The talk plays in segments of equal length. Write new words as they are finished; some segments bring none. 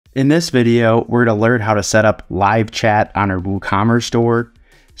In this video, we're going to learn how to set up live chat on our WooCommerce store.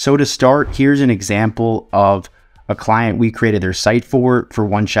 So to start, here's an example of a client we created their site for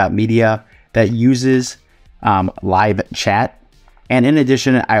One Shot Media that uses live chat. And in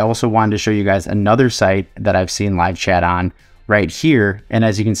addition, I also wanted to show you guys another site that I've seen live chat on right here. And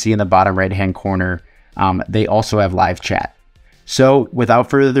as you can see in the bottom right-hand corner, they also have live chat. So without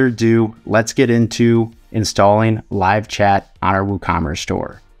further ado, let's get into installing live chat on our WooCommerce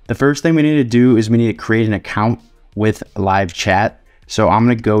store. The first thing we need to do is we need to create an account with live chat. So I'm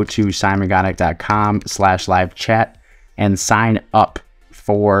going to go to simongonic.com/live chat and sign up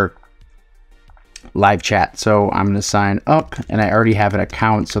for live chat. So I'm going to sign up, and I already have an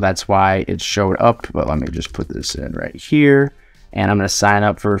account, so that's why it showed up. But let me just put this in right here, and I'm going to sign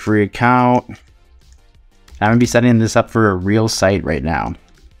up for a free account. I'm going to be setting this up for a real site right now.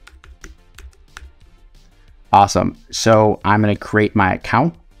 Awesome. So I'm going to create my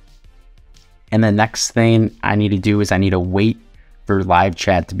account. And the next thing I need to do is I need to wait for live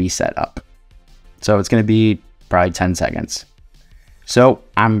chat to be set up. So it's going to be probably 10 seconds. So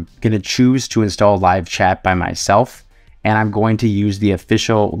I'm going to choose to install live chat by myself, and I'm going to use the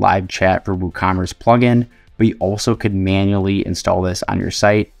official live chat for WooCommerce plugin, but you also could manually install this on your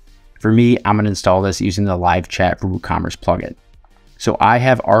site. For me, I'm going to install this using the live chat for WooCommerce plugin. So I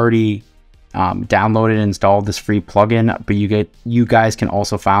have already downloaded and installed this free plugin, but you guys can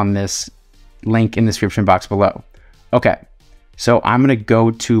also find this link in the description box below. Okay, so I'm going to go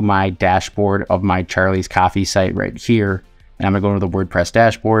to my dashboard of my Charlie's Coffee site right here, and I'm going to go to the WordPress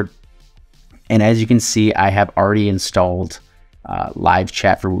dashboard. And as you can see, I have already installed live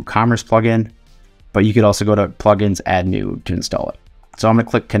chat for WooCommerce plugin, but you could also go to plugins, add new to install it. So I'm going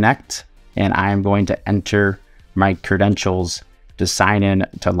to click connect, and I am going to enter my credentials to sign in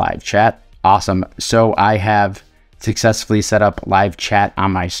to live chat. Awesome. So I have successfully set up live chat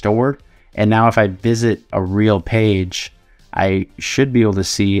on my store. And now if I visit a real page, I should be able to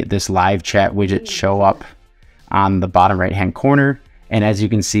see this live chat widget show up on the bottom right-hand corner. And as you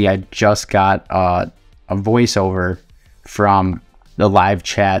can see, I just got a voiceover from the live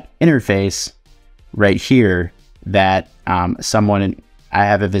chat interface right here that I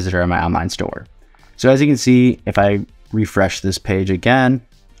have a visitor in my online store. So as you can see, if I refresh this page again,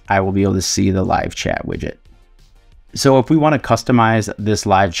 I will be able to see the live chat widget. So if we want to customize this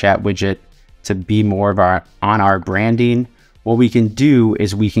live chat widget to be more of on our branding, what we can do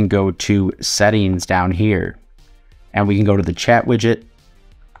is we can go to settings down here, and we can go to the chat widget,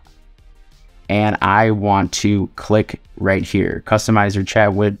 and I want to click right here, customize your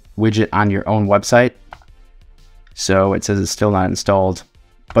chat widget on your own website. So it says it's still not installed,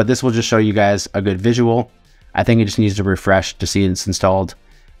 but this will just show you guys a good visual. I think it just needs to refresh to see it's installed.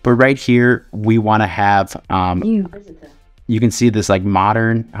 But right here, we want to have, you can see this like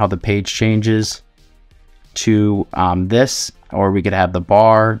modern, how the page changes to this, or we could have the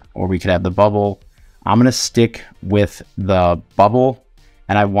bar, or we could have the bubble. I'm going to stick with the bubble,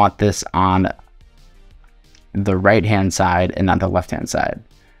 and I want this on the right-hand side and not the left-hand side.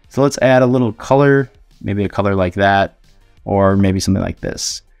 So let's add a little color, maybe a color like that, or maybe something like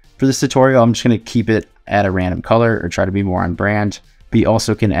this. For this tutorial, I'm just going to keep it at a random color or try to be more on brand. But you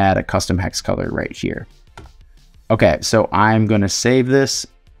also can add a custom hex color right here. Okay, so I'm going to save this.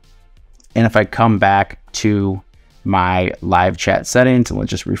 And if I come back to my live chat settings, and let's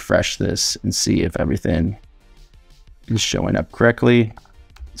just refresh this and see if everything is showing up correctly.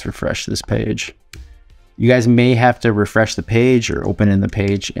 Let's refresh this page. You guys may have to refresh the page or open in the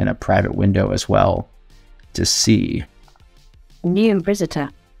page in a private window as well to see. New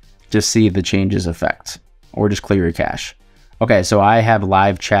visitor. Just see the changes effect, or just clear your cache. Okay, so I have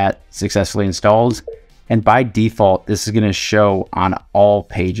live chat successfully installed, and by default, this is going to show on all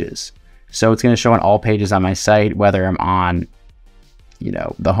pages. So it's going to show on all pages on my site, whether I'm on,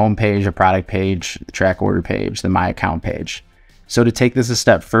 the home page, the product page, the track order page, the my account page. So to take this a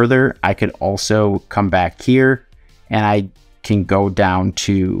step further, I could also come back here, and I can go down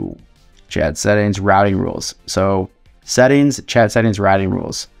to chat settings, routing rules. So settings, chat settings, routing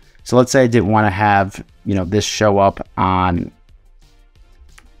rules. So let's say I didn't want to have, this show up on,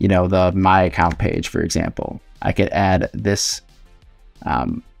 the my account page, for example. I could add this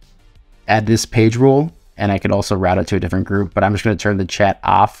page rule, and I could also route it to a different group, but I'm just going to turn the chat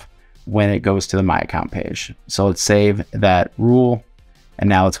off when it goes to the my account page. So let's save that rule. And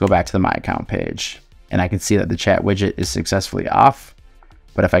now let's go back to the my account page, and I can see that the chat widget is successfully off.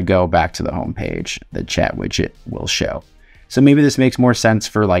 But if I go back to the home page, the chat widget will show. So maybe this makes more sense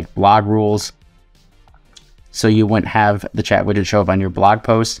for like blog rules. So you wouldn't have the chat widget show up on your blog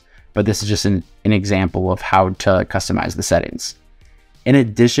post, but this is just an example of how to customize the settings. In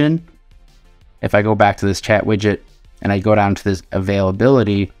addition, if I go back to this chat widget and I go down to this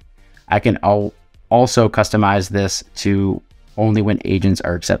availability, I can also customize this to only when agents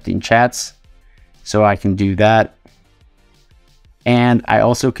are accepting chats. So I can do that. And I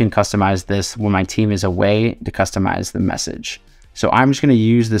also can customize this when my team is away to customize the message. So I'm just going to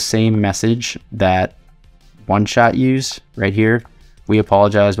use the same message that One Shot used right here. We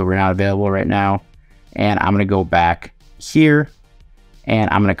apologize, but we're not available right now. And I'm going to go back here and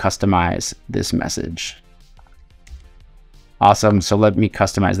I'm going to customize this message. Awesome. So let me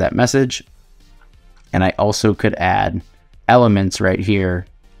customize that message. And I also could add elements right here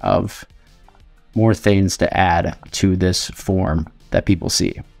of more things to add to this form that people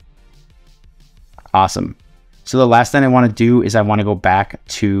see. Awesome. So the last thing I want to do is I want to go back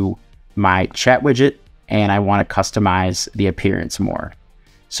to my chat widget and I want to customize the appearance more.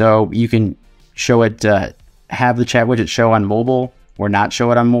 So you can show it, have the chat widget show on mobile or not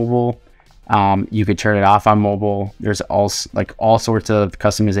show it on mobile. You could turn it off on mobile. There's all sorts of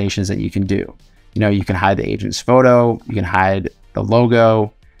customizations that you can do. You can hide the agent's photo, you can hide the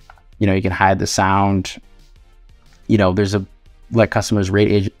logo, you can hide the sound. There's let customers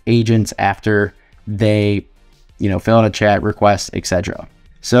rate agents after they, fill out a chat request, etc.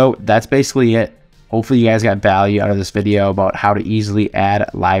 So that's basically it. Hopefully you guys got value out of this video about how to easily add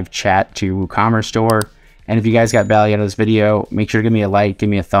live chat to your WooCommerce store. And if you guys got value out of this video, make sure to give me a like, give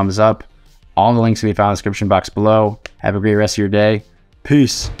me a thumbs up. All the links will be found in the description box below. Have a great rest of your day.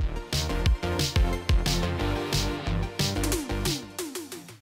 Peace.